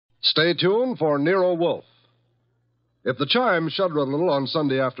Stay tuned for Nero Wolfe. If the chimes shudder a little on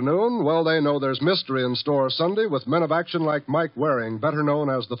Sunday afternoon, well, they know there's mystery in store Sunday with men of action like Mike Waring, better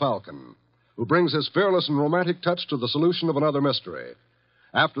known as the Falcon, who brings his fearless and romantic touch to the solution of another mystery.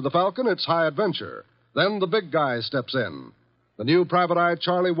 After the Falcon, it's high adventure. Then the big guy steps in. The new private eye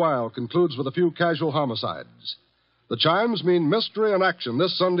Charlie Wilde concludes with a few casual homicides. The chimes mean mystery and action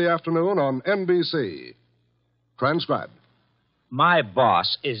this Sunday afternoon on NBC. Transcribed. My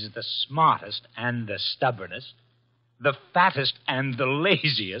boss is the smartest and the stubbornest, the fattest and the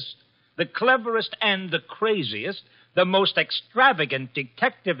laziest, the cleverest and the craziest, the most extravagant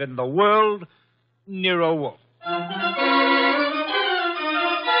detective in the world, Nero Wolfe.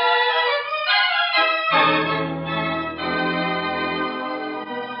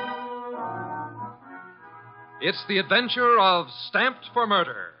 It's the adventure of Stamped for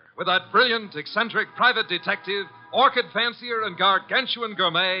Murder, with that brilliant, eccentric private detective, orchid fancier, and gargantuan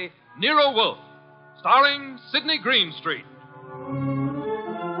gourmet, Nero Wolfe, starring Sidney Greenstreet.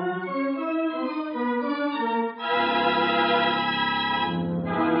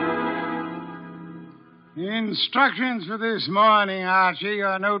 Instructions for this morning, Archie.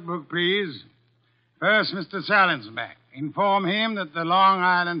 Your notebook, please. First, Mr. Salinsbeck. Inform him that the Long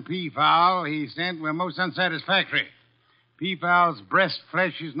Island peafowl he sent were most unsatisfactory. Peafowl's breast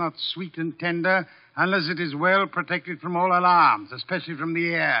flesh is not sweet and tender unless it is well protected from all alarms, especially from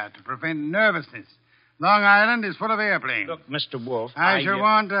the air, to prevent nervousness. Long Island is full of airplanes. Look, Mr. Wolfe, I shall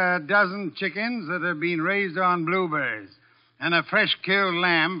want a dozen chickens that have been raised on blueberries and a fresh-killed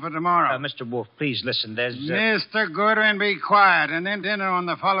lamb for tomorrow. Mr. Wolfe, please listen. There's... Mr. Goodwin, be quiet, and then dinner on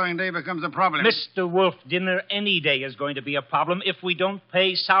the following day becomes a problem. Mr. Wolfe, dinner any day is going to be a problem if we don't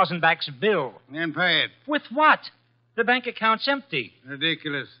pay Sausenbach's bill. Then pay it. With what? The bank account's empty.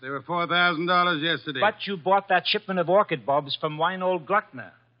 Ridiculous. There were $4,000 yesterday. But you bought that shipment of orchid bulbs from Winold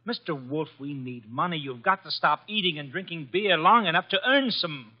Gluckner. Mr. Wolfe, we need money. You've got to stop eating and drinking beer long enough to earn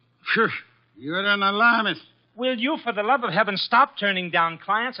some. Shush. You're an alarmist. Will you, for the love of heaven, stop turning down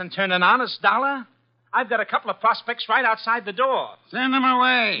clients and turn an honest dollar? I've got a couple of prospects right outside the door. Send them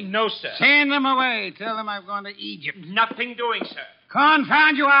away. No, sir. Send them away. Tell them I've gone to Egypt. Nothing doing, sir.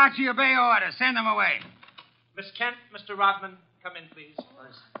 Confound you, Archie. Obey orders. Send them away. Miss Kent, Mr. Rodman, come in, please.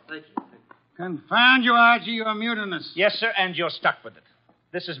 Thank you. Confound you, Archie. You're mutinous. Yes, sir, and you're stuck with it.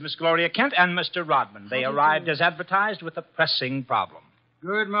 This is Miss Gloria Kent and Mr. Rodman. They arrived as advertised with a pressing problem.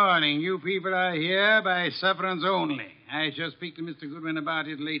 Good morning. You people are here by sufferance only. I shall speak to Mr. Goodwin about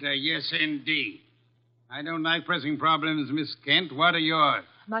it later. Yes, indeed. I don't like pressing problems, Miss Kent. What are yours?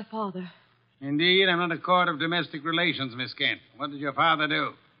 My father. Indeed, I'm not a court of domestic relations, Miss Kent. What did your father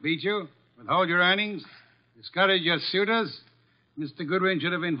do? Beat you? Withhold your earnings? Discourage your suitors? Mr. Goodwin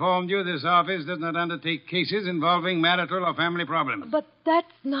should have informed you this office does not undertake cases involving marital or family problems. But that's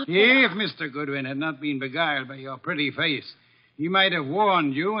not... If Mr. Goodwin had not been beguiled by your pretty face, he might have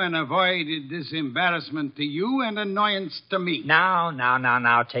warned you and avoided this embarrassment to you and annoyance to me.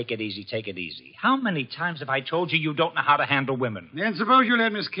 Now, take it easy. How many times have I told you you don't know how to handle women? Then suppose you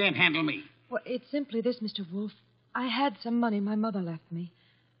let Miss Kent handle me. Well, it's simply this, Mr. Wolfe. I had some money my mother left me.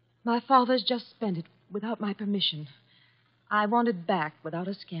 My father's just spent it without my permission. I want it back without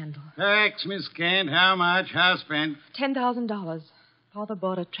a scandal. Thanks, Miss Kent. How much? How spent? $10,000. Father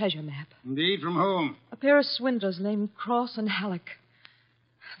bought a treasure map. Indeed, from whom? A pair of swindlers named Cross and Halleck.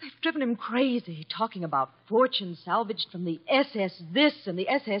 They've driven him crazy, talking about fortune salvaged from the SS this and the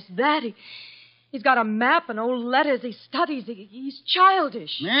SS that. He's got a map and old letters he studies. He's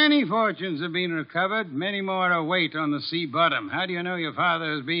childish. Many fortunes have been recovered. Many more await on the sea bottom. How do you know your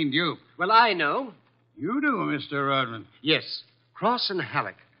father has been duped? Well, I know. You do, Mr. Rodman. Yes. Cross and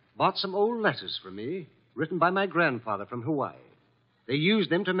Halleck bought some old letters for me, written by my grandfather from Hawaii. They used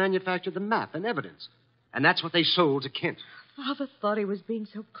them to manufacture the map and evidence. And that's what they sold to Kent. Father thought he was being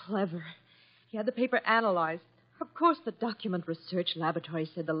so clever. He had the paper analyzed. Of course, the document research laboratory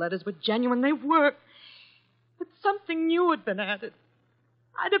said the letters were genuine. They were. But something new had been added.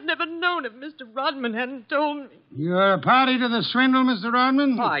 I'd have never known if Mr. Rodman hadn't told me. You're a party to the swindle, Mr.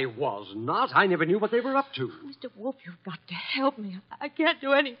 Rodman? I was not. I never knew what they were up to. Mr. Wolfe, you've got to help me. I can't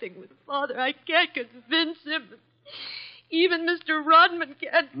do anything with Father. I can't convince him. Even Mr. Rodman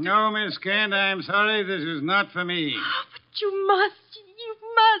can't. No, Miss Kent, I'm sorry. This is not for me. Oh, but you must. You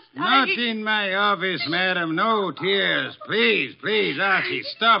must. Not in my office, madam. No tears. Please, Archie,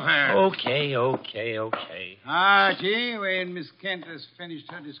 stop her. Okay. Archie, when Miss Kent has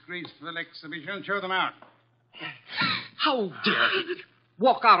finished her disgraceful exhibition, show them out. How dare he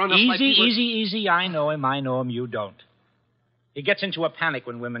walk out on us like people... Easy. I know him. You don't. He gets into a panic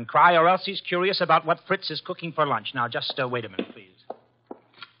when women cry, or else he's curious about what Fritz is cooking for lunch. Now, just wait a minute, please.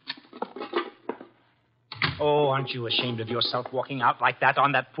 Oh, aren't you ashamed of yourself walking out like that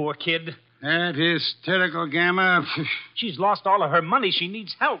on that poor kid? That hysterical gamma. She's lost all of her money. She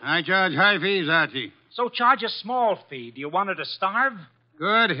needs help. I charge high fees, Archie. So charge a small fee. Do you want her to starve?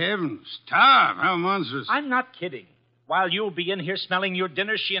 Good heavens. Starve? How monstrous. I'm not kidding. While you'll be in here smelling your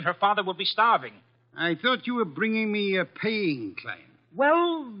dinner, she and her father will be starving. I thought you were bringing me a paying client.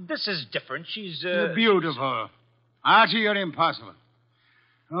 Well, this is different. She's, You're beautiful. Archie, you're impossible.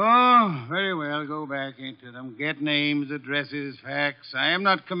 Oh, very well. Go back into them. Get names, addresses, facts. I am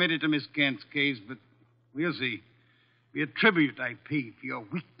not committed to Miss Kent's case, but we'll see. Be a tribute I pay for your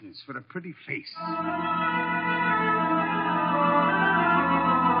weakness for a pretty face.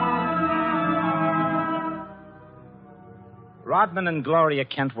 Rodman and Gloria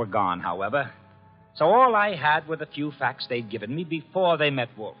Kent were gone, however. So all I had were the few facts they'd given me before they met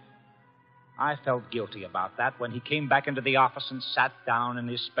Wolfe. I felt guilty about that when he came back into the office and sat down in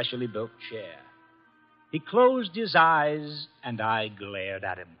his specially built chair. He closed his eyes, and I glared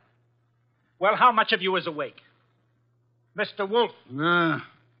at him. Well, how much of you is awake? Mr. Wolfe.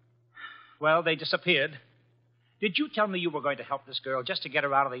 Well, they disappeared. Did you tell me you were going to help this girl just to get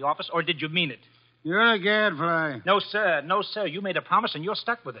her out of the office, or did you mean it? You're a gadfly. No, sir. No, sir. You made a promise, and you're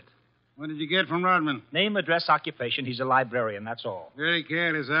stuck with it. What did you get from Rodman? Name, address, occupation. He's a librarian, that's all. Very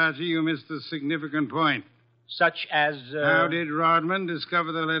careless, Archie. You missed a significant point. Such as, How did Rodman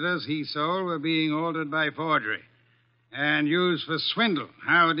discover the letters he sold were being altered by forgery and used for swindle?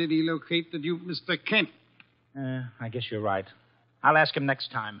 How did he locate the dupe, Mr. Kent? I guess you're right. I'll ask him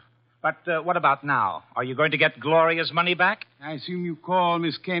next time. But what about now? Are you going to get Gloria's money back? I assume you call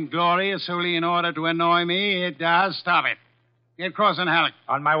Miss Kent Gloria solely in order to annoy me. It does. Stop it. Get Cross and Halleck.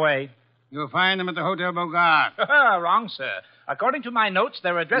 On my way. You'll find them at the Hotel Bogart. Wrong, sir. According to my notes,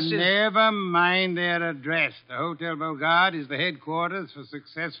 their address is... Never mind their address. The Hotel Bogart is the headquarters for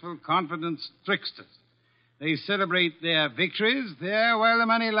successful, confident tricksters. They celebrate their victories there while the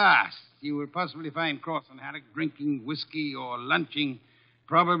money lasts. You will possibly find Cross and Halleck drinking whiskey or lunching,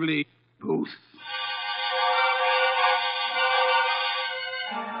 probably both.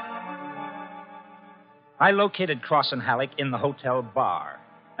 I located Cross and Halleck in the hotel bar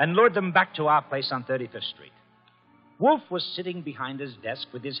and lured them back to our place on 35th Street. Wolfe was sitting behind his desk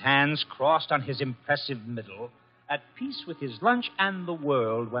with his hands crossed on his impressive middle, at peace with his lunch and the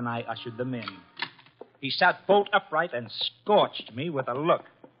world when I ushered them in. He sat bolt upright and scorched me with a look.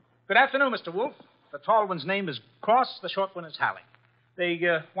 Good afternoon, Mr. Wolfe. The tall one's name is Cross, the short one is Halleck. They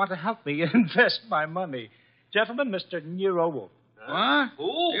want to help me invest my money. Gentlemen, Mr. Nero Wolfe. What?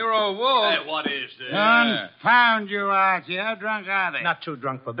 Who? Nero Wolfe. Hey, what is this? Confound you, Archie. How drunk are they? Not too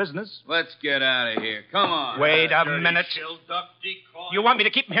drunk for business. Let's get out of here. Come on. Wait a minute. You want me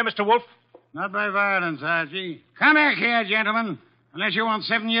to keep him here, Mr. Wolfe? Not by violence, Archie. Come back here, gentlemen. Unless you want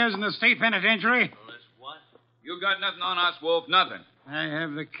 7 years in the state penitentiary. Unless what? You got nothing on us, Wolf. Nothing. I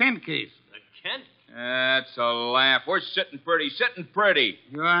have the Kent case. The Kent? That's a laugh. We're sitting pretty.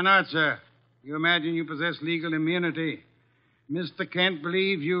 You are not, sir. You imagine you possess legal immunity. Mr. Kent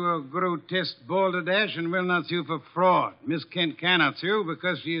believes you are grotesque balderdash and will not sue for fraud. Miss Kent cannot sue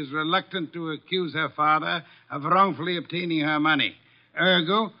because she is reluctant to accuse her father of wrongfully obtaining her money.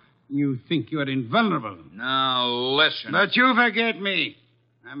 Ergo, you think you are invulnerable. Now, listen. But you forget me.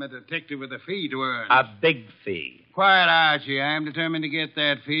 I'm a detective with a fee to earn. A big fee. Quiet, Archie. I am determined to get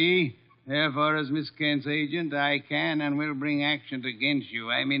that fee. Therefore, as Miss Kent's agent, I can and will bring action against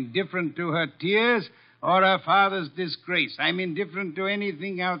you. I'm indifferent to her tears or her father's disgrace. I'm indifferent to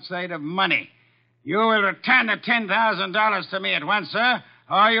anything outside of money. You will return the $10,000 to me at once, sir,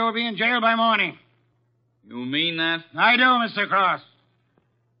 or you will be in jail by morning. You mean that? I do, Mr. Cross.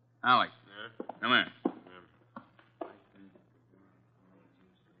 Alec. Come here.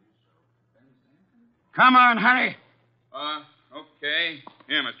 Come on, hurry. Okay.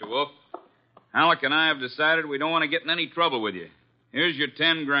 Here, Mr. Wolfe. Alec and I have decided we don't want to get in any trouble with you. Here's your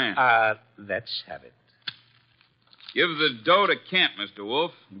 $10,000. Let's have it. Give the dough to Kent, Mr.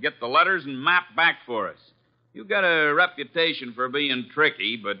 Wolfe, and get the letters and map back for us. You've got a reputation for being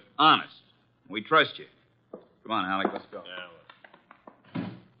tricky, but honest. We trust you. Come on, Alec, let's go.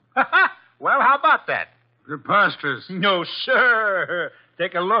 Well, how about that? Preposterous. No, sir.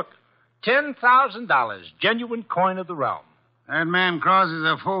 Take a look. $10,000, genuine coin of the realm. That man Cross is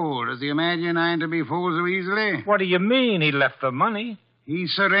a fool. Does he imagine I'm to be fooled so easily? What do you mean he left the money? He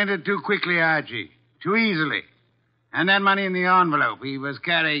surrendered too quickly, Archie. Too easily. And that money in the envelope he was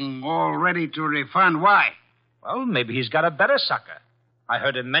carrying all ready to refund. Why? Well, maybe he's got a better sucker. I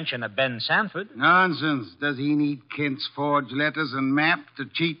heard him mention a Ben Sanford. Nonsense. Does he need Kent's forged letters and map to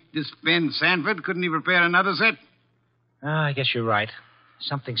cheat this Ben Sanford? Couldn't he prepare another set? I guess you're right.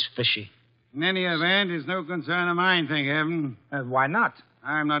 Something's fishy. In any event, it's no concern of mine, thank heaven. Why not?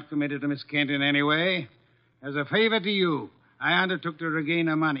 I'm not committed to Miss Kent in any way. As a favor to you, I undertook to regain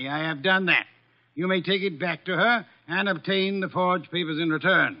her money. I have done that. You may take it back to her and obtain the forged papers in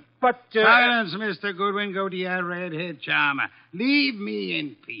return. But, Silence, Mr. Goodwin. Go to your red-haired charmer. Leave me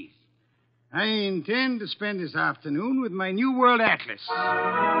in peace. I intend to spend this afternoon with my New World Atlas.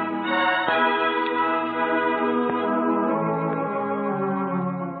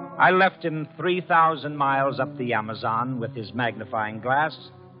 I left him 3,000 miles up the Amazon with his magnifying glass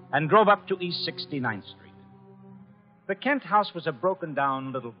and drove up to East 69th Street. The Kent house was a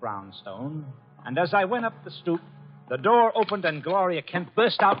broken-down little brownstone, and as I went up the stoop, the door opened and Gloria Kent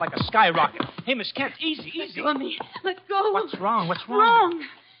burst out like a skyrocket. Hey, Miss Kent, easy. Let go of me. Let go. What's wrong? Wrong.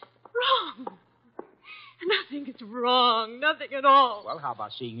 Nothing is wrong. Nothing at all. Well, how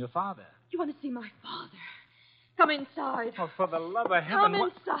about seeing your father? You want to see my father? Come inside. Oh, for the love of heaven. Come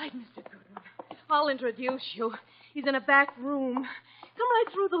inside, Mr. Goodwin. I'll introduce you. He's in a back room. Come right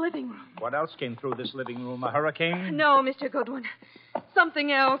through the living room. What else came through this living room? A hurricane? No, Mr. Goodwin.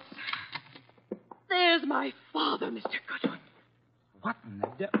 Something else. There's my father, Mr. Goodwin. What in the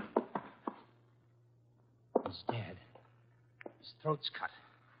devil? He's dead. His throat's cut.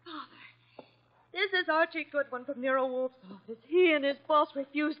 Father, this is Archie Goodwin from Nero Wolfe's office. He and his boss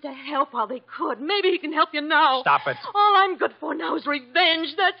refused to help while they could. Maybe he can help you now. Stop it. All I'm good for now is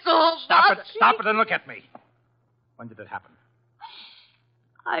revenge, that's all. Stop it and look at me. When did it happen?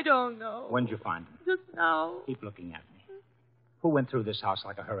 I don't know. When did you find him? Just now. Keep looking at me. Who went through this house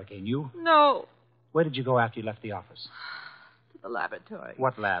like a hurricane? You? No. Where did you go after you left the office? To the laboratory.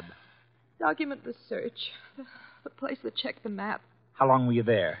 What lab? Document research. The place that checked the map. How long were you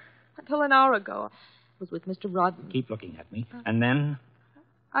there? Until an hour ago. I was with Mr. Rodman. Keep looking at me. And then?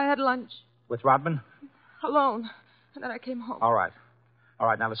 I had lunch. With Rodman? Alone. And then I came home. All right,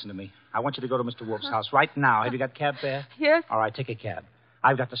 now listen to me. I want you to go to Mr. Wolfe's house right now. Have you got a cab there? Yes. All right, take a cab.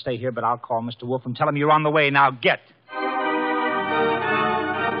 I've got to stay here, but I'll call Mr. Wolfe and tell him you're on the way. Now, get.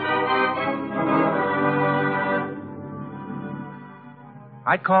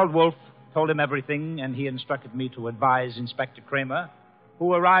 I called Wolfe, told him everything, and he instructed me to advise Inspector Kramer,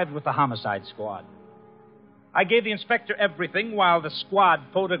 who arrived with the homicide squad. I gave the inspector everything while the squad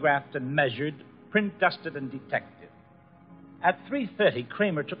photographed and measured, print dusted and detected. At 3:30,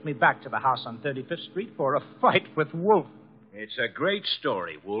 Kramer took me back to the house on 35th Street for a fight with Wolfe. It's a great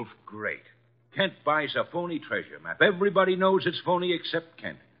story, Wolf. Great. Kent buys a phony treasure map. Everybody knows it's phony except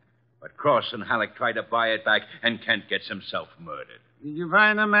Kent. But Cross and Halleck try to buy it back, and Kent gets himself murdered. Did you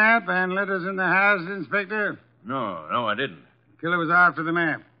find the map and letters in the house, Inspector? No, I didn't. The killer was after the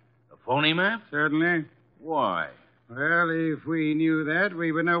map. The phony map? Certainly. Why? Well, if we knew that,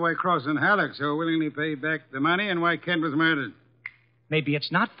 we would know why Cross and Halleck so willingly paid back the money and why Kent was murdered. Maybe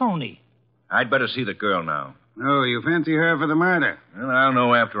it's not phony. I'd better see the girl now. Oh, you fancy her for the murder? Well, I'll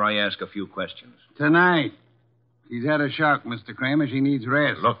know after I ask a few questions. Tonight. She's had a shock, Mr. Kramer. She needs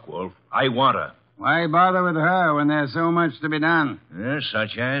rest. Look, Wolf, I want her. Why bother with her when there's so much to be done? Yes,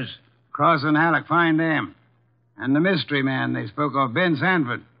 such as? Cross and Halleck, find them. And the mystery man they spoke of, Ben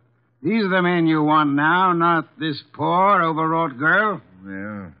Sanford. These are the men you want now, not this poor, overwrought girl.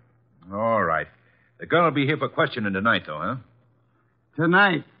 Yeah. All right. The girl will be here for questioning tonight, though, huh?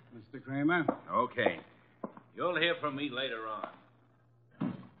 Tonight, Mr. Kramer. Okay. You'll hear from me later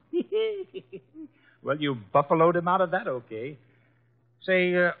on. Well, you buffaloed him out of that, okay.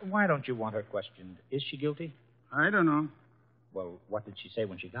 Say, why don't you want her questioned? Is she guilty? I don't know. Well, what did she say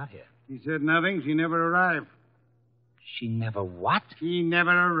when she got here? She said nothing. She never arrived. She never what? She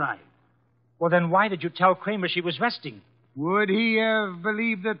never arrived. Well, then why did you tell Kramer she was resting? Would he have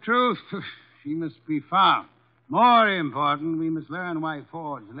believed the truth? She must be found. More important, we must learn why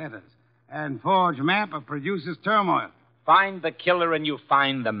forged letters and forged map produces turmoil. Find the killer and you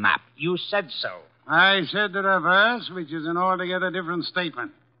find the map. You said so. I said the reverse, which is an altogether different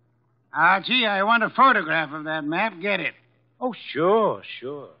statement. Archie, I want a photograph of that map. Get it. Oh, sure.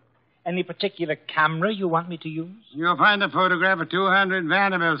 Any particular camera you want me to use? You'll find the photograph at 200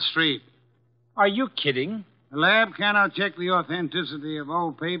 Vanderbilt Street. Are you kidding? The lab cannot check the authenticity of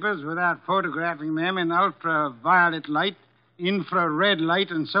old papers without photographing them in ultraviolet light, infrared light,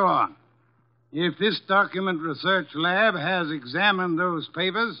 and so on. If this document research lab has examined those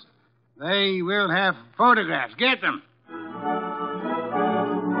papers, they will have photographs. Get them.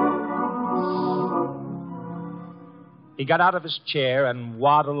 He got out of his chair and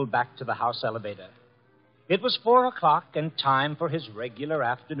waddled back to the house elevator. It was 4:00 and time for his regular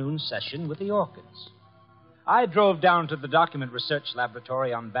afternoon session with the orchids. I drove down to the document research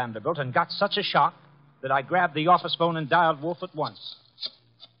laboratory on Vanderbilt and got such a shock that I grabbed the office phone and dialed Wolfe at once.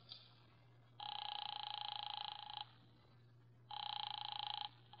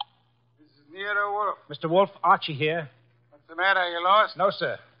 Nero Wolfe. Mr. Wolfe, Archie here. What's the matter? You lost? No,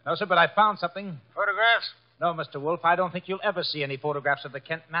 sir. No, sir, but I found something. Photographs? No, Mr. Wolfe, I don't think you'll ever see any photographs of the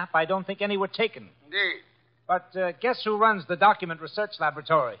Kent map. I don't think any were taken. Indeed. But guess who runs the document research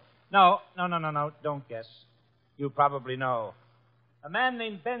laboratory? No. Don't guess. You probably know. A man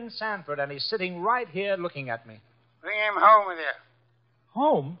named Ben Sanford, and he's sitting right here looking at me. Bring him home with you.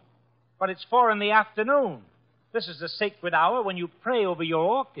 Home? But it's 4 p.m. This is the sacred hour when you pray over your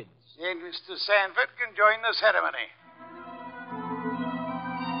orchids. Then Mr. Sanford can join the ceremony.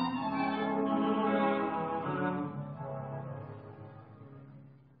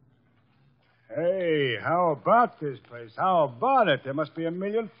 Hey, how about this place? How about it? There must be a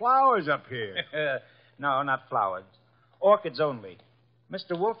million flowers up here. No, not flowers. Orchids only.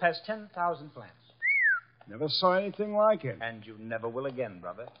 Mr. Wolfe has 10,000 plants. Never saw anything like it. And you never will again,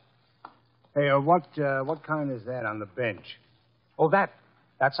 brother. Hey, what kind is that on the bench? Oh,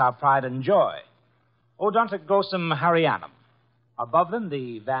 that's our pride and joy. Odontoglossum harryanum. Above them,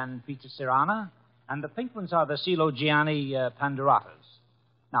 the Van Petersirana, and the pink ones are the Coelogiani panduratas.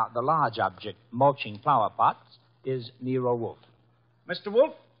 Now, the large object, mulching flower pots, is Nero Wolfe. Mr.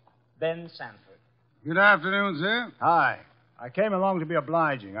 Wolfe, Ben Sanford. Good afternoon, sir. Hi. I came along to be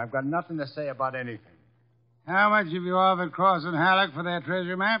obliging. I've got nothing to say about anything. How much have you offered Cross and Halleck for their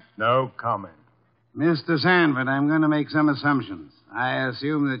treasure map? No comment. Mr. Sanford, I'm going to make some assumptions. I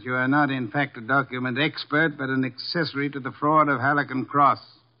assume that you are not, in fact, a document expert, but an accessory to the fraud of Halleck and Cross.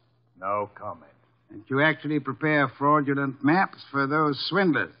 No comment. That you actually prepare fraudulent maps for those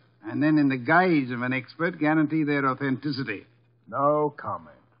swindlers, and then, in the guise of an expert, guarantee their authenticity. No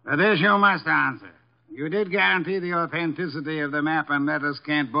comment. But this you must answer. You did guarantee the authenticity of the map and letters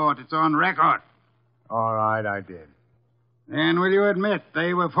Kent bought. It's on record. All right, I did. Then will you admit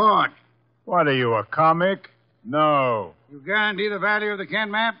they were forged? What are you, a comic? No. You guarantee the value of the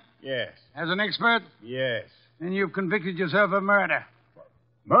Kent map? Yes. As an expert? Yes. Then you've convicted yourself of murder.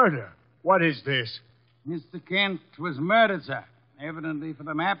 Murder? What is this? Mr. Kent was murdered, sir, evidently for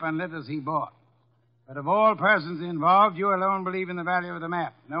the map and letters he bought. But of all persons involved, you alone believe in the value of the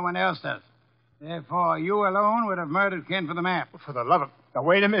map. No one else does. Therefore, you alone would have murdered Kent for the map. For the love of... Now,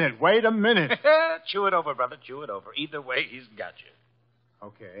 wait a minute. Chew it over, brother. Chew it over. Either way, he's got you.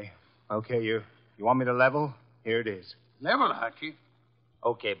 Okay, you want me to level? Here it is. Level, Archie.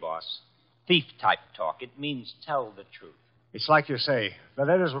 Okay, boss. Thief-type talk. It means tell the truth. It's like you say. The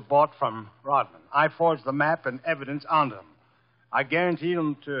letters were bought from Rodman. I forged the map and evidence onto them. I guaranteed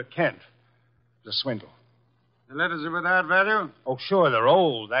them to Kent. It was a swindle. The letters are without value? Oh, sure, they're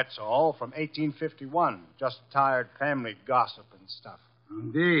old, that's all. From 1851. Just tired family gossip and stuff.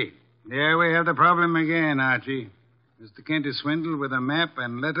 Indeed. There we have the problem again, Archie. Mr. Kent is swindled with a map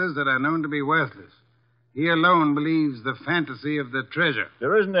and letters that are known to be worthless. He alone believes the fantasy of the treasure.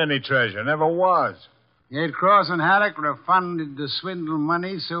 There isn't any treasure. Never was. Yet Cross and Halleck refunded the swindle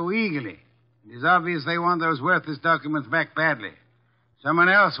money so eagerly. It is obvious they want those worthless documents back badly. Someone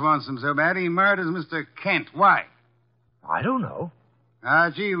else wants them so bad he murders Mr. Kent. Why? I don't know.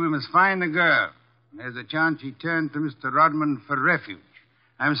 Archie, we must find the girl. There's a chance she turned to Mr. Rodman for refuge.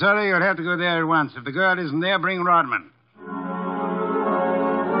 I'm sorry you'll have to go there at once. If the girl isn't there, bring Rodman.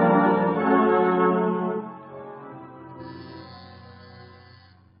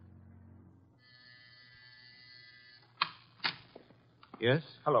 Yes?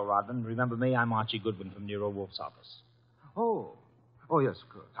 Hello, Rodman. Remember me? I'm Archie Goodwin from Nero Wolfe's office. Oh, yes, of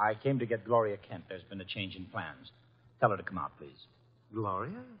course. I came to get Gloria Kent. There's been a change in plans. Tell her to come out, please.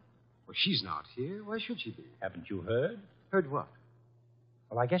 Gloria? Well, she's not here. Why should she be? Haven't you heard? Heard what?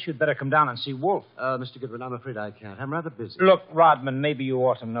 Well, I guess you'd better come down and see Wolfe. Mr. Goodwin, I'm afraid I can't. I'm rather busy. Look, Rodman, maybe you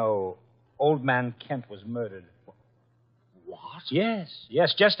ought to know. Old man Kent was murdered. What? Yes,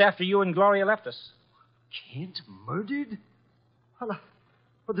 just after you and Gloria left us. Kent murdered? Well,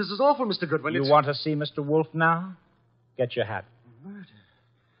 this is awful, Mr. Goodwin. You want to see Mr. Wolfe now? Get your hat. Murder?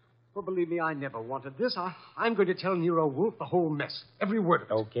 Well, believe me, I never wanted this. I'm going to tell Nero Wolfe the whole mess. Every word of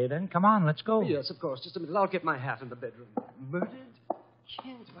it. Okay, then. Come on, let's go. Yes, of course. Just a minute. I'll get my hat in the bedroom. Murdered?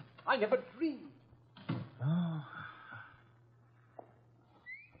 Kent? I never dreamed. Oh.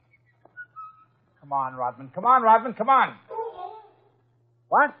 Come on, Rodman. Come on.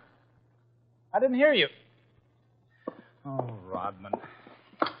 What? I didn't hear you. Oh, Rodman.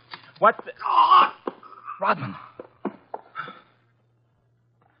 What the... Rodman.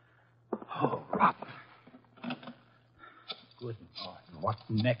 Oh, Rodman. Good. Oh, what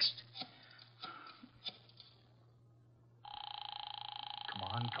next?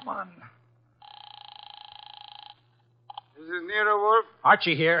 Come on. This is Nero Wolfe.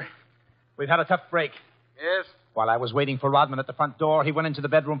 Archie here. We've had a tough break. Yes? While I was waiting for Rodman at the front door, he went into the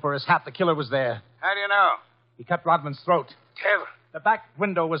bedroom for his hat. The killer was there. How do you know? He cut Rodman's throat. Devil. The back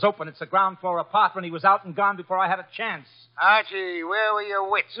window was open. It's a ground floor apartment. He was out and gone before I had a chance. Archie, where were your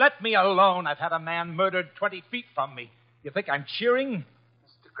wits? Let me alone. I've had a man murdered 20 feet from me. You think I'm cheering?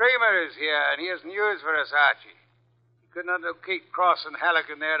 Mr. Kramer is here, and he has news for us, Archie. He could not locate Cross and Halleck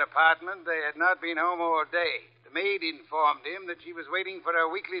in their apartment. They had not been home all day. The maid informed him that she was waiting for her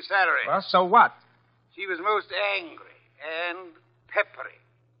weekly salary. Well, so what? She was most angry and peppery,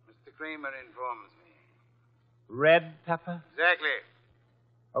 Mr. Kramer informs me. Red pepper? Exactly.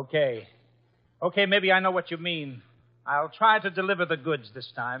 Okay, maybe I know what you mean. I'll try to deliver the goods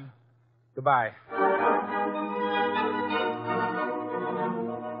this time. Goodbye.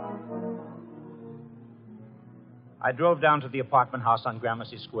 I drove down to the apartment house on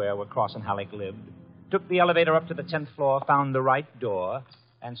Gramercy Square where Cross and Halleck lived, took the elevator up to the 10th floor, found the right door,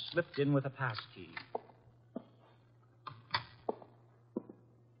 and slipped in with a passkey.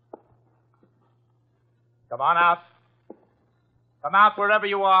 Come on out. Come out wherever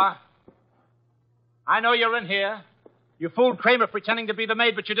you are. I know you're in here. You fooled Kramer pretending to be the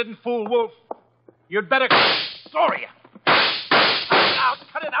maid, but you didn't fool Wolfe. You'd better... Gloria!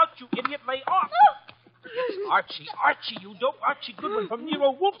 Cut it out, you idiot. Lay off. Archie, you dope. Archie Goodwin from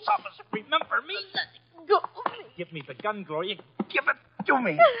Nero Wolfe's office. Remember me? Go. Give me the gun, Gloria. Give it to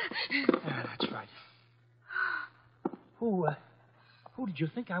me. That's right. Who did you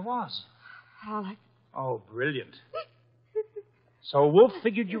think I was? Halleck. Oh, brilliant. So Wolfe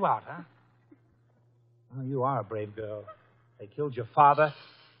figured you out, huh? Well, you are a brave girl. They killed your father.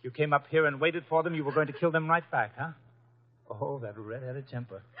 You came up here and waited for them. You were going to kill them right back, huh? Oh, that red-headed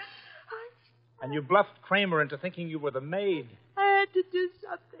temper. And you bluffed Kramer into thinking you were the maid. I had to do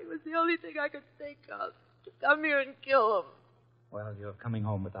something. It was the only thing I could think of. To come here and kill him. Well, you're coming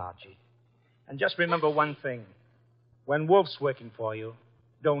home with Archie. And just remember one thing. When Wolfe's working for you,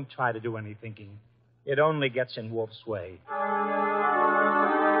 don't try to do any thinking. It only gets in Wolfe's way.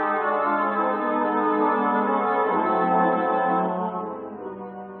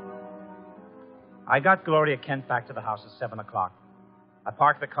 I got Gloria Kent back to the house at 7 o'clock. I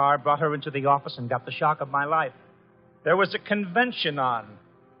parked the car, brought her into the office, and got the shock of my life. There was a convention on.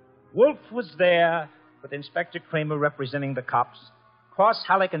 Wolfe was there, with Inspector Kramer representing the cops. Cross,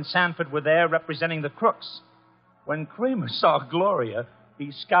 Halleck, and Sanford were there representing the crooks. When Kramer saw Gloria,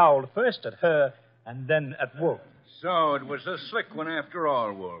 he scowled first at her and then at Wolfe. So it was a slick one after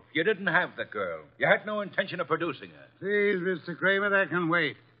all, Wolfe. You didn't have the girl. You had no intention of producing her. Please, Mr. Kramer, that can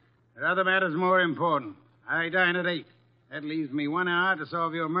wait. There are other matters more important. I dine at 8. That leaves me 1 hour to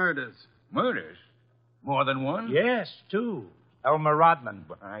solve your murders. Murders? More than one? Yes, 2. Elmer Rodman.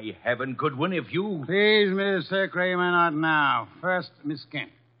 By heaven, Goodwin, if you... Please, Mr. Kramer, not now. First, Miss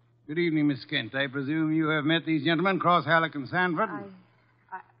Kent. Good evening, Miss Kent. I presume you have met these gentlemen, Cross, Halleck, and Sanford?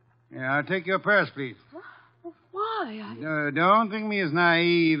 Yeah, I'll take your purse, please. Well, why? Don't think me as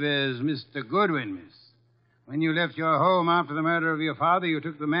naive as Mr. Goodwin, miss. When you left your home after the murder of your father, you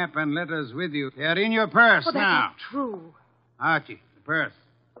took the map and letters with you. They're in your purse Well, now. that's not true. Archie, the purse.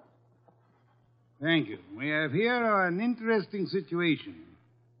 Thank you. We have here an interesting situation.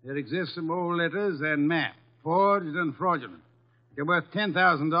 There exist some old letters and map, forged and fraudulent. They're worth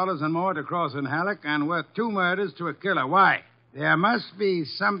 $10,000 and more to Cross and Halleck and worth 2 murders to a killer. Why? There must be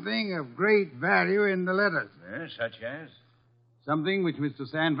something of great value in the letters. Yes, such as? Something which Mr.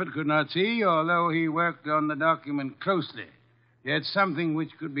 Sanford could not see, although he worked on the document closely. Yet something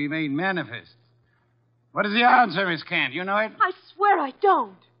which could be made manifest. What is the answer, Miss Kent? You know it? I swear I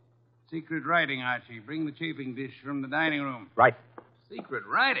don't. Secret writing, Archie. Bring the chafing dish from the dining room. Right. Secret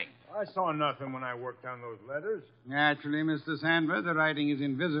writing. I saw nothing when I worked on those letters. Naturally, Mr. Sanford, the writing is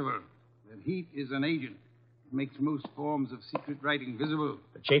invisible. The heat is an agent. It makes most forms of secret writing visible.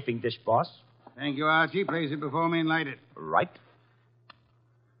 The chafing dish, boss. Thank you, Archie. Place it before me and light it. Right.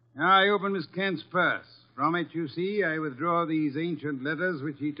 Now I open Miss Kent's purse. From it, you see, I withdraw these ancient letters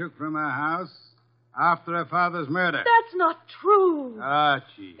which he took from her house after her father's murder. That's not true.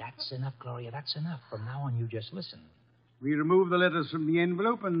 Archie. That's enough, Gloria. That's enough. From now on, you just listen. We remove the letters from the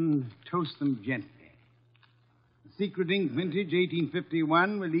envelope and toast them gently. The secret ink vintage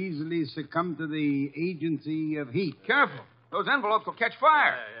 1851 will easily succumb to the agency of heat. Careful. Those envelopes will catch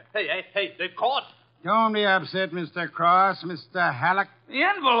fire. Hey, they're caught. Don't be upset, Mr. Cross, Mr. Halleck. The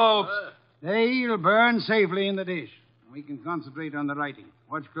envelopes. They'll burn safely in the dish. We can concentrate on the writing.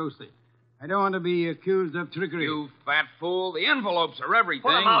 Watch closely. I don't want to be accused of trickery. You fat fool. The envelopes are everything.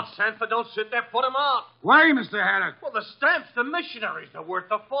 Put 'em out, Sanford. Don't sit there. Put 'em out. Why, Mr. Halleck? Well, the stamps, the missionaries, are worth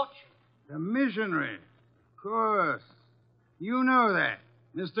a fortune. The missionary. Of course. You know that.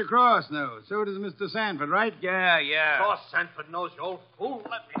 Mr. Cross knows. So does Mr. Sanford, right? Yeah. Cross Sanford knows, you old fool.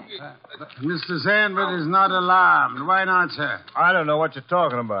 Let me... Mr. Sanford is not alarmed. Why not, sir? I don't know what you're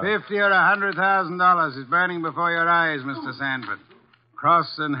talking about. $50,000 or $100,000 is burning before your eyes, Mr. Sanford.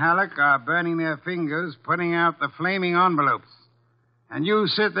 Cross and Halleck are burning their fingers, putting out the flaming envelopes. And you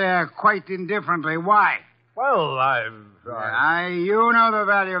sit there quite indifferently. Why? Well, You know the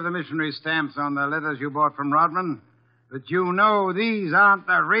value of the missionary stamps on the letters you bought from Rodman. But you know these aren't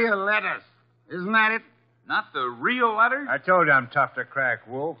the real letters. Isn't that it? Not the real letters? I told you I'm tough to crack,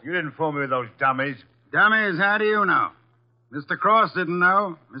 Wolf. You didn't fool me with those dummies. Dummies, how do you know? Mr. Cross didn't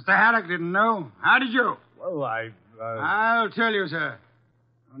know. Mr. Haddock didn't know. How did you? Well, I'll tell you, sir.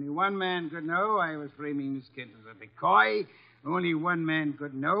 Only one man could know I was framing Miss Kent as a decoy. Only one man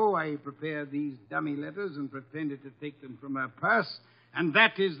could know I prepared these dummy letters and pretended to take them from her purse. And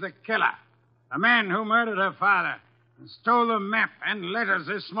that is the killer. The man who murdered her father and stole the map and letters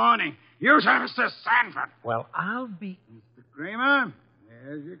this morning. You, sir, Mr. Sanford. Well, I'll be... Mr. Kramer,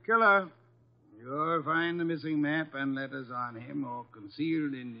 there's your killer. You'll find the missing map and letters on him or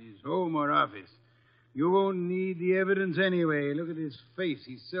concealed in his home or office. You won't need the evidence anyway. Look at his face.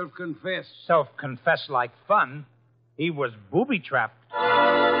 He's self-confessed. Self-confessed like fun. He was booby-trapped.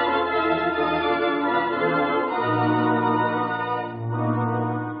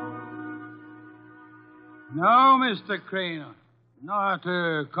 No, Mr. Kramer. Not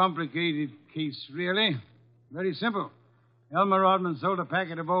a complicated case, really. Very simple. Elmer Rodman sold a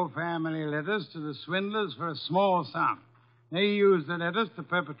packet of old family letters to the swindlers for a small sum. They used the letters to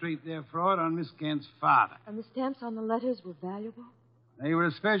perpetrate their fraud on Miss Kent's father. And the stamps on the letters were valuable? They were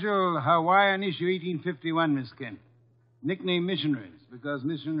a special Hawaiian issue 1851, Miss Kent. Nicknamed missionaries, because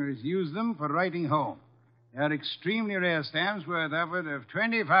missionaries used them for writing home. They are extremely rare stamps worth upward of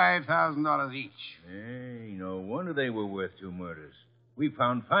 $25,000 each. Hey, no wonder they were worth 2 murders. We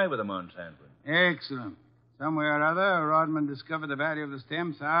found 5 of them on Sanford. Excellent. Somewhere or other, Rodman discovered the value of the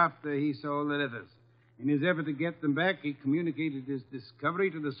stamps after he sold the letters. In his effort to get them back, he communicated his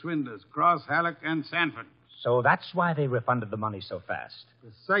discovery to the swindlers, Cross, Halleck, and Sanford. So that's why they refunded the money so fast.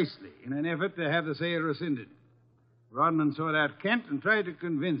 Precisely, in an effort to have the sale rescinded. Rodman sought out Kent and tried to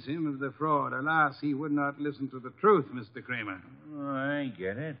convince him of the fraud. Alas, he would not listen to the truth, Mr. Kramer. Oh, I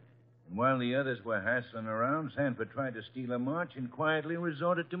get it. And while the others were hassling around, Sanford tried to steal a march and quietly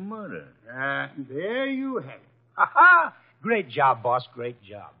resorted to murder. There you have it. Ha-ha! Great job, boss. Great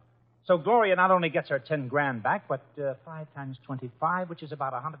job. So Gloria not only gets her 10 grand back, but 5 times 25, which is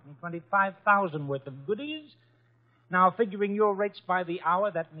about 125,000 worth of goodies. Now, figuring your rates by the hour,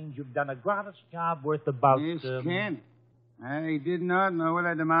 that means you've done a gratis job worth about... Miss Kent, I did not know will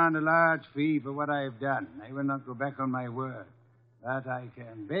I demand a large fee for what I have done. I will not go back on my word. But I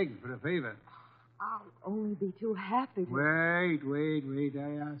can beg for a favor. I'll only be too happy to... Wait.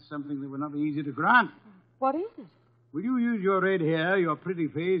 I ask something that will not be easy to grant. What is it? Will you use your red hair, your pretty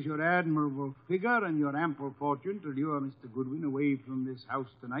face, your admirable figure, and your ample fortune to lure Mr. Goodwin away from this house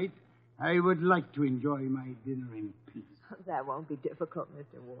tonight? I would like to enjoy my dinner in peace. That won't be difficult,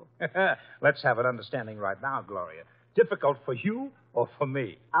 Mr. Wolfe. Let's have an understanding right now, Gloria. Difficult for you or for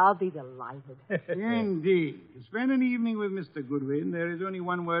me? I'll be delighted. Indeed. To spend an evening with Mr. Goodwin, there is only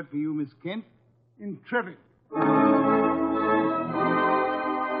one word for you, Miss Kent. Intrepid.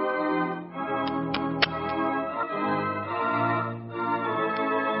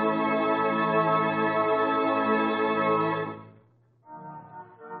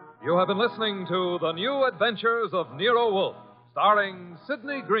 You have been listening to The New Adventures of Nero Wolfe, starring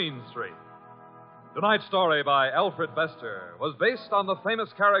Sidney Greenstreet. Tonight's story by Alfred Bester was based on the famous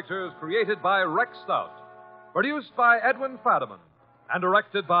characters created by Rex Stout, produced by Edwin Fadiman, and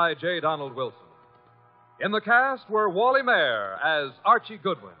directed by J. Donald Wilson. In the cast were Wally Mayer as Archie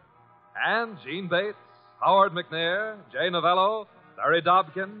Goodwin, and Gene Bates, Howard McNair, Jay Novello, Larry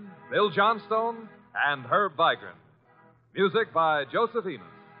Dobkin, Bill Johnstone, and Herb Vigran. Music by Joseph Enos.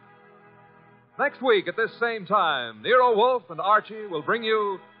 Next week at this same time, Nero Wolfe and Archie will bring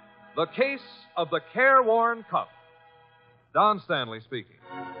you The Case of the Careworn Cup. Don Stanley speaking.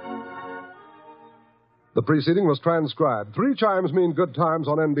 The preceding was transcribed. 3 chimes mean good times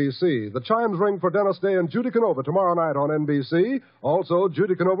on NBC. The chimes ring for Dennis Day and Judy Canova tomorrow night on NBC. Also,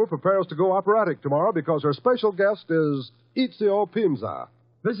 Judy Canova prepares to go operatic tomorrow because her special guest is Ezio Pinza.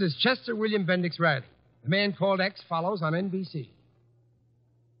 This is Chester William Bendix Riley. The Man Called X follows on NBC.